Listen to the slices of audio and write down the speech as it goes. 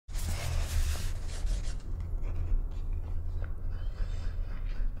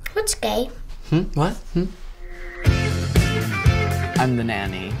What's gay? What? I'm the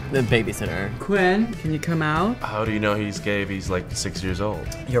nanny, the babysitter. Quinn, can you come out? How do you know he's gay if he's like 6 years old?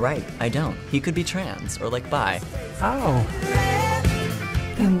 You're right, I don't. He could be trans or like bi. Oh.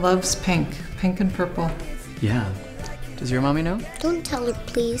 He loves pink and purple. Yeah. Does your mommy know? Don't tell her,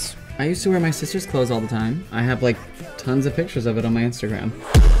 please. I used to wear my sister's clothes all the time. I have like tons of pictures of it on my Instagram.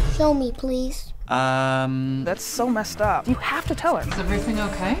 Show me, please. That's so messed up. You have to tell her. Is everything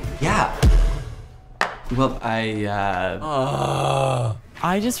okay? Yeah. Well, I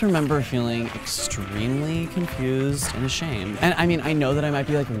just remember feeling extremely confused and ashamed. And I mean, I know that I might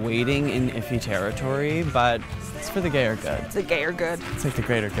be like wading in iffy territory, but it's for the gayer good. The gay or good. It's like the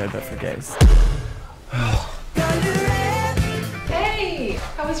greater good, but for gays. Hey,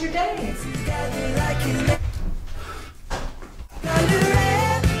 how was your day?